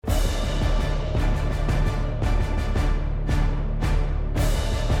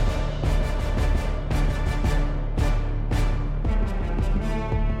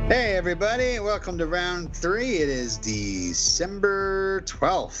everybody. Welcome to round 3. It is December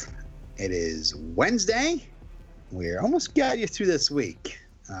 12th. It is Wednesday. We're almost got you through this week.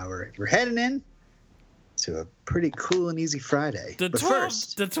 We're heading in to a pretty cool and easy Friday. The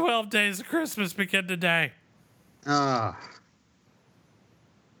 12 days of Christmas begin today.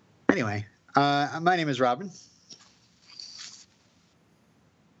 Anyway, my name is Robin.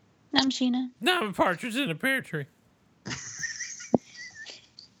 I'm Sheena. No, I'm a partridge in a pear tree.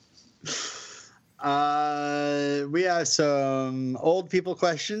 We have some old people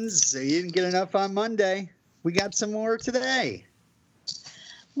questions. So you didn't get enough on Monday. We got some more today.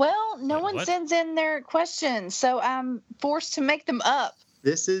 Well, no one sends in their questions, so I'm forced to make them up.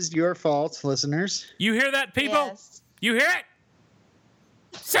 This is your fault, listeners. You hear that, people? Yes. You hear it?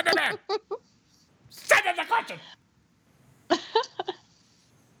 Send it in. Send in the question.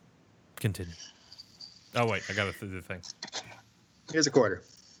 Continue. Oh, wait. I got to do the thing. Here's a quarter.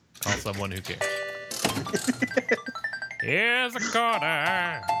 Call someone who cares. Here's a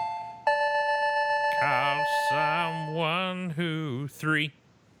quarter. Call someone who... 3.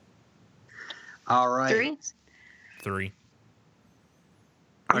 All right. 3? 3.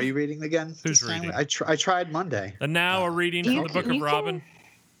 Are you reading again? Who's reading? I tried Monday. And now a reading from the Book of Robin.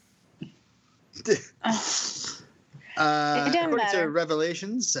 According matter. to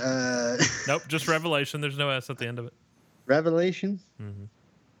Revelations. Nope, just Revelation. There's no S at the end of it. Revelation? Mm-hmm.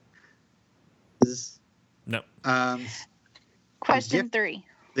 No. Question 3.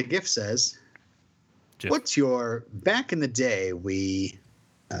 The gift says, Just. what's your back in the day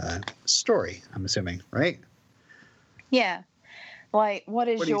story, I'm assuming, right? Yeah. Like, what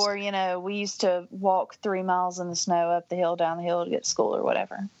is What do you your, we used to walk 3 miles in the snow up the hill, down the hill to get to school or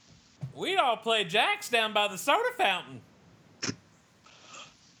whatever. We all play jacks down by the soda fountain.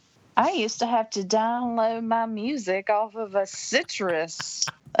 I used to have to download my music off of a citrus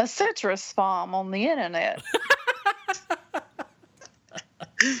farm on the internet.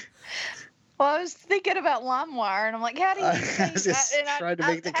 Well, I was thinking about LimeWire, and I'm like, how do you I was just trying to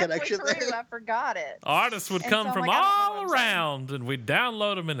make the connection halfway through, there. I forgot it. Artists would And come so I'm from like, I don't know all what I'm saying. around, and we'd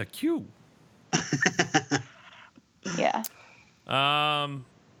download them in a queue. Yeah.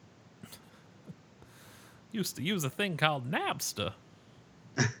 Used to use a thing called Napster.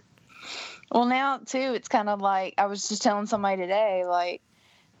 Well, now, too, it's kind of like, I was just telling somebody today, like,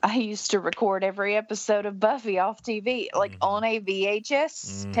 I used to record every episode of Buffy off TV, like on a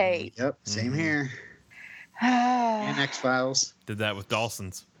VHS tape. Yep, same here. I And X-Files. Did that with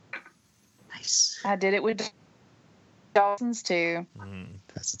Dawson's. Nice. did it with Dawson's, too.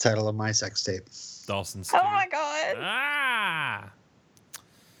 That's the title of my sex tape. Dawson's. Oh, too. my God.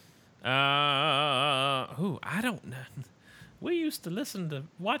 I don't know. We used to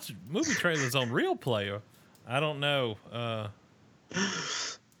watch movie trailers on Real Player. I don't know.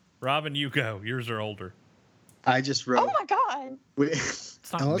 Robin, you go. Yours are older. I just wrote. Oh, my God. It's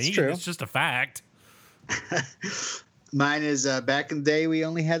not Oh, that's mean. true. It's just a fact. Mine is back in the day we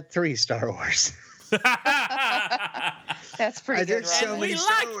only had 3 Star Wars. That's pretty good, There's so Robin. many We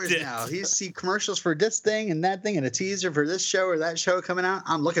Star liked Wars it. now. You see commercials for this thing and that thing and a teaser for this show or that show coming out.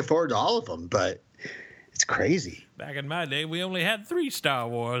 I'm looking forward to all of them, but it's crazy. Back in my day, we only had 3 Star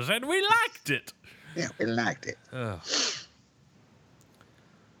Wars, and we liked it. Yeah, we liked it. Ugh.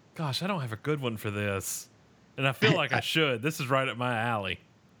 Gosh, I don't have a good one for this. And I feel like I should. This is right up my alley.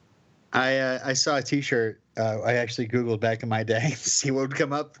 I saw a T-shirt. I actually Googled back in my day to see what would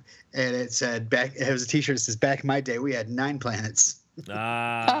come up, and it said it was a T-shirt that says back in my day we had 9 planets.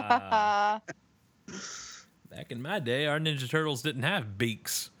 Back in my day, our Ninja Turtles didn't have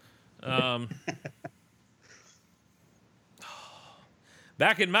beaks.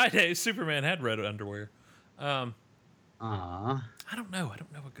 Back in my day, Superman had red underwear. Aww. I don't know. I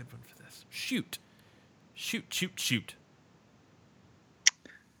don't know a good one for this. Shoot.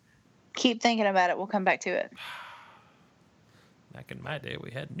 Keep thinking about it. We'll come back to it. Back in my day,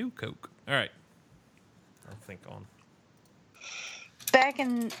 we had New Coke. All right. I'll think on. Back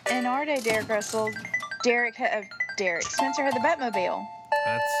in our day, Derek Spencer had the Batmobile.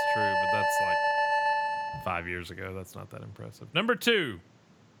 That's true, but that's like 5 years ago. That's not that impressive. Number 2.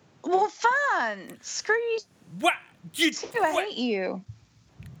 Well, fine. Screw you What? too. I hate you.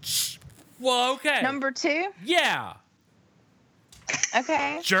 Well, okay. Number 2? Yeah.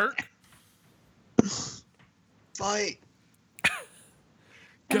 Okay. Jerk. Fight.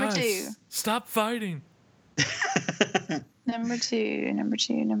 Number Guys, 2. stop fighting. Number two.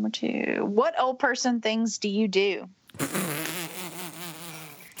 What old person things do you do?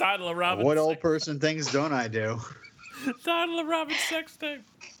 Title of Robin's What old person things don't I do? Title of Robin's sex tape.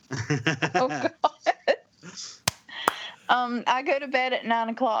 Oh, God. I go to bed at 9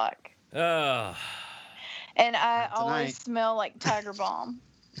 o'clock. Uh, And I Not always tonight. smell like Tiger Balm.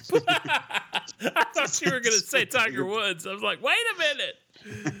 I thought you were going to say Tiger Woods. I was like, wait a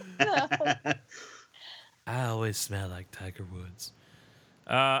minute. I always smell like Tiger Woods.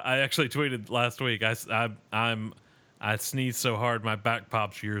 I actually tweeted last week. I sneezed so hard my back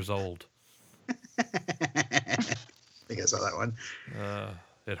pops years old. I think I saw that one.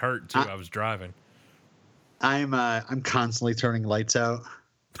 It hurt too. I was driving. I'm constantly turning lights out.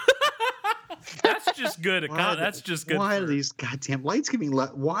 That's just good. That's just good. Why are these goddamn lights giving?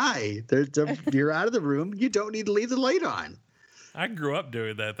 Why? You're out of the room. You don't need to leave the light on. I grew up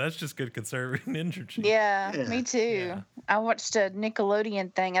doing that. That's just good conserving energy. Yeah, Yeah. me too. Yeah. I watched a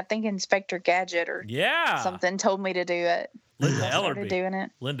Nickelodeon thing. I think Inspector Gadget or Yeah. something told me to do it. Linda I started Ellerby. Doing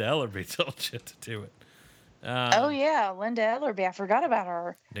it. Linda Ellerby told you to do it. Oh yeah, Linda Ellerby. I forgot about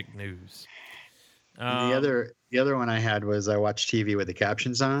her. Nick News. And the other one I had was I watched TV with the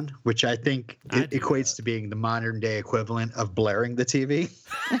captions on, which I think I do equates that. to being the modern day equivalent of blaring the TV.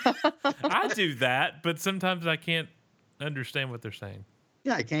 I do that, but sometimes I can't understand what they're saying.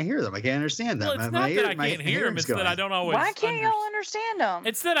 Yeah, I can't hear them. I can't understand them. Well, it's not that I my can't hear them. hearing's It's that I going. don't always. Why can't y'all understand them?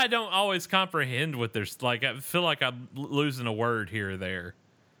 It's that I don't always comprehend what they're like. I feel like I'm losing a word here or there.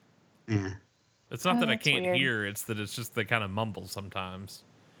 Yeah. It's not Oh, that I that's can't weird. hear. It's that it's just they kind of mumble sometimes.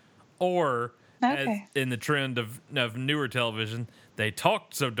 Or as Okay. in the trend of newer television, they talk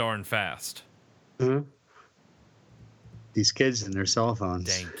so darn fast. These kids and their cell phones.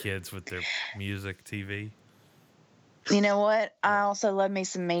 Dang kids with their music TV. You know what? I also love me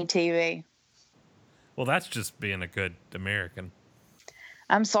some Me TV. Well, that's just being a good American.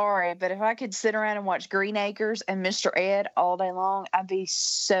 I'm sorry, but if I could sit around and watch Green Acres and Mr. Ed all day long, I'd be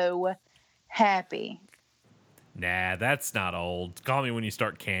so happy. Nah, that's not old. Call me when you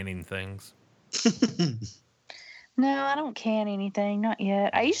start canning things. No, I don't can anything. Not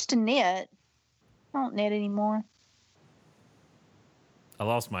yet. I used to knit. I don't knit anymore. I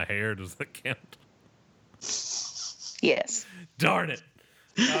lost my hair. Does that count? Yes. Darn it.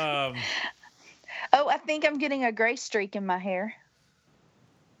 Oh, I think I'm getting a gray streak in my hair.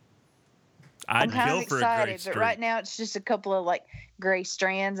 I'd I'm kind kill of for a gray excited, streak. but right now it's just a couple of like gray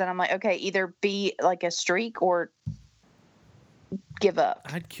strands, and I'm like, okay, either be like a streak or give up.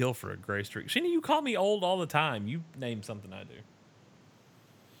 I'd kill for a gray streak. Sheena, you call me old all the time. You name something I do.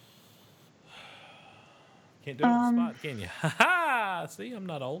 Can't do it on the spot, can you? Ha ha! See, I'm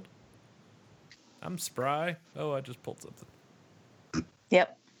not old. I'm spry. Oh, I just pulled something.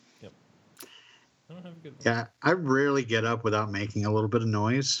 Yep. I don't have a good one. Yeah, I rarely get up without making a little bit of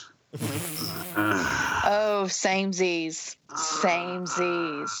noise. Oh, samesies.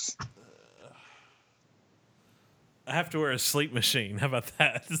 Samesies. I have to wear a sleep machine. How about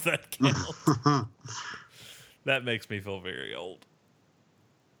that? Does that count? That makes me feel very old.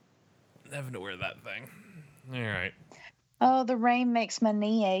 Having to wear that thing. All right. Oh, the rain makes my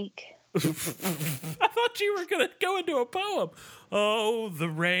knee ache. I thought you were going to go into a poem. Oh, the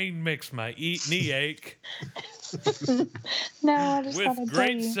rain makes my knee ache No, I just thought with I'd tell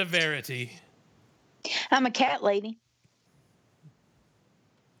great you. severity. I'm a cat lady.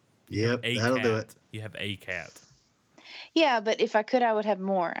 Yep, A that'll cat. do it. You have a cat. Yeah, but if I could, I would have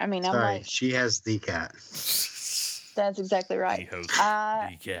more. I mean, I'm Sorry, like, she has the cat. that's exactly The right. host.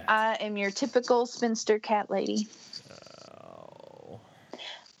 I, The cat. I am your typical spinster cat lady. Oh,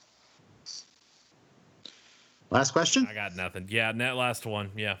 Last question. I got nothing. Yeah, that last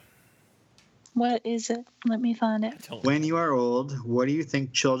one. Yeah. What is it? Let me find it. When you are old, what do you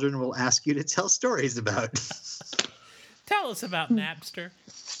think children will ask you to tell stories about? Tell us about Napster.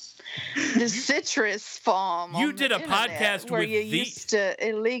 The citrus farm. You on did the a internet podcast where with you the- used to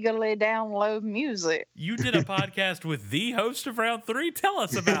illegally download music. You did a podcast with the host of Round 3. Tell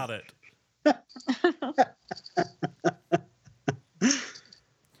us about it.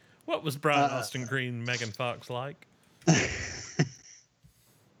 What was Brian Austin Green and Megan Fox like?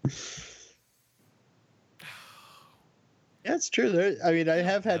 Yeah, it's true. I mean, I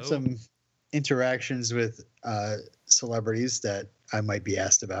have had know. some interactions with celebrities that I might be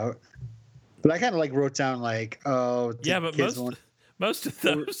asked about, but I kind of like wrote down like, oh, Yeah, but kids most of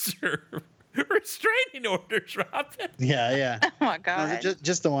those are restraining orders, Robin. yeah. Oh my No, god.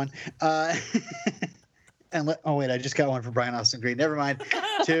 just the one. Oh wait, I just got one for Brian Austin Green. Never mind.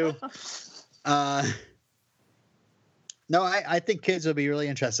 Two. No, I think kids will be really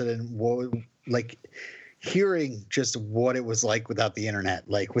interested in like hearing just what it was like without the internet,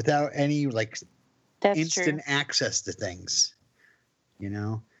 like without any like That's instant true. access to things. You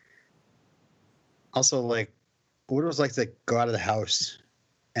know. Also, like, what it was like to go out of the house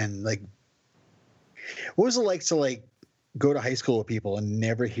and like, what was it like to like go to high school with people and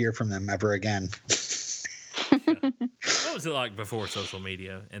never hear from them ever again. What was it like before social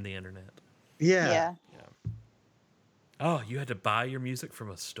media and the internet? Yeah. Oh, you had to buy your music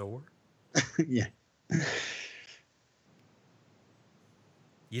from a store? Yeah.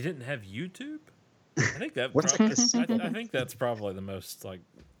 You didn't have YouTube? I think that What's I think that's probably the most like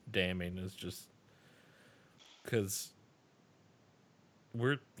damning, is just because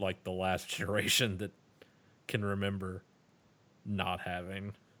we're like the last generation that can remember not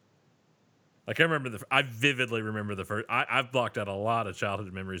having. Like I vividly remember the first. I've blocked out a lot of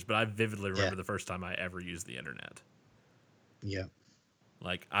childhood memories, but I vividly remember the first time I ever used the internet. Yeah.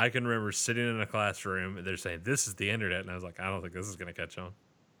 Like I can remember sitting in a classroom and they're saying, "This is the internet," and I was like, "I don't think this is going to catch on."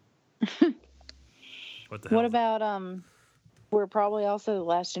 What the hell? What about we're probably also the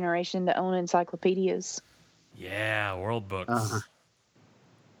last generation to own encyclopedias. Yeah, World Books. Uh-huh.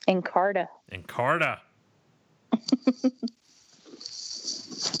 Encarta. Encarta.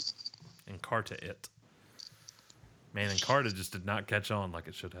 Encarta it. Man, Encarta just did not catch on like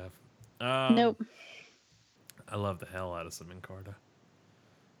it should have. Nope. I love the hell out of some Encarta.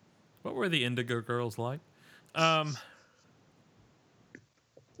 What were the Indigo Girls like? What?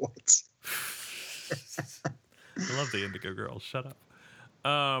 I love the Indigo Girls. Shut up.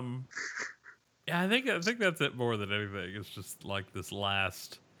 Yeah, I think that's it more than anything. It's just like this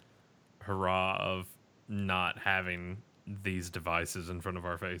last hurrah of not having these devices in front of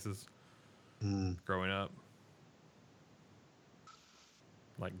our faces growing up.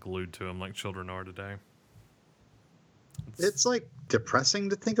 Like glued to them like children are today. It's like depressing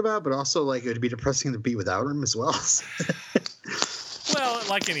to think about, but also like it would be depressing to be without them as well. Well,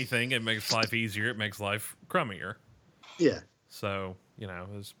 like anything, it makes life easier. It makes life crummier. Yeah. So,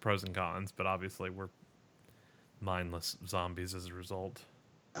 there's pros and cons, but obviously we're mindless zombies as a result.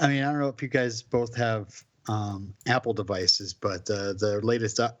 I mean, I don't know if you guys both have Apple devices, but the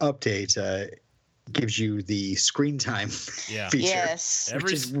latest update gives you the screen time feature, Yes.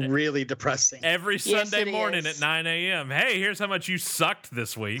 which is really depressing. Every Sunday morning is. at 9 a.m. Hey, here's how much you sucked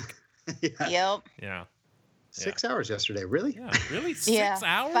this week. Yeah. Yep. Yeah. 6 hours yesterday, really? Yeah, really? 6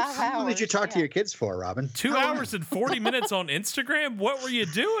 hours? 5 How long hours. did you talk to your kids for, Robin? 2 hours and 40 minutes on Instagram? What were you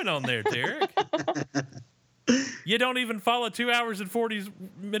doing on there, Derek? You don't even follow 2 hours and 40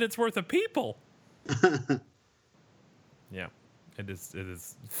 minutes worth of people. Yeah. It is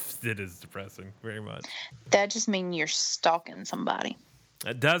depressing, very much. That just means you're stalking somebody.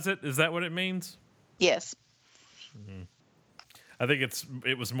 Does it? Is that what it means? Yes. Mm-hmm. I think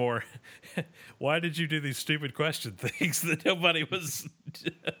it was more, why did you do these stupid question things that nobody was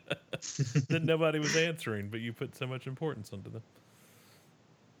answering, but you put so much importance into them?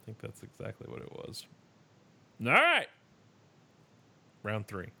 I think that's exactly what it was. All right. Round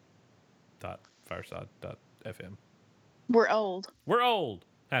 3. .fireside.fm. We're old. We're old.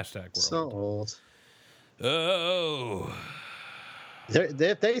 Hashtag we're So old. old. Oh.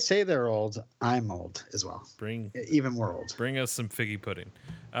 If they say they're old, I'm old as well. Even more old. Bring us some figgy pudding.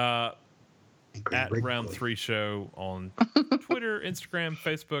 At Round 3 Show on Twitter, Instagram,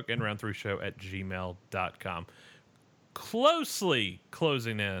 Facebook, and Round 3 Show at gmail.com. Closely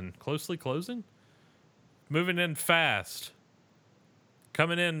closing? Moving in fast.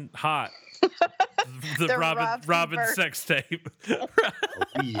 Coming in hot. The Robin sex tape. Oh,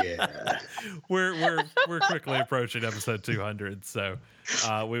 yeah. We're quickly approaching episode 200, so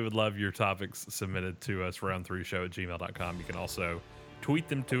we would love your topics submitted to us, round3show@gmail.com. You can also tweet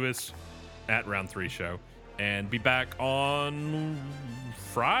them to us at round3show, and be back on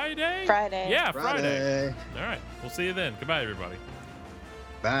Friday? Yeah, Friday. All right, we'll see you then. Goodbye, everybody.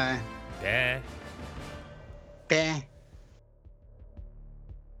 Bye. Bye. Bye.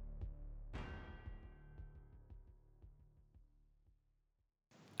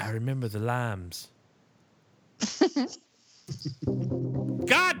 I remember the limes.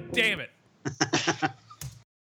 God damn it!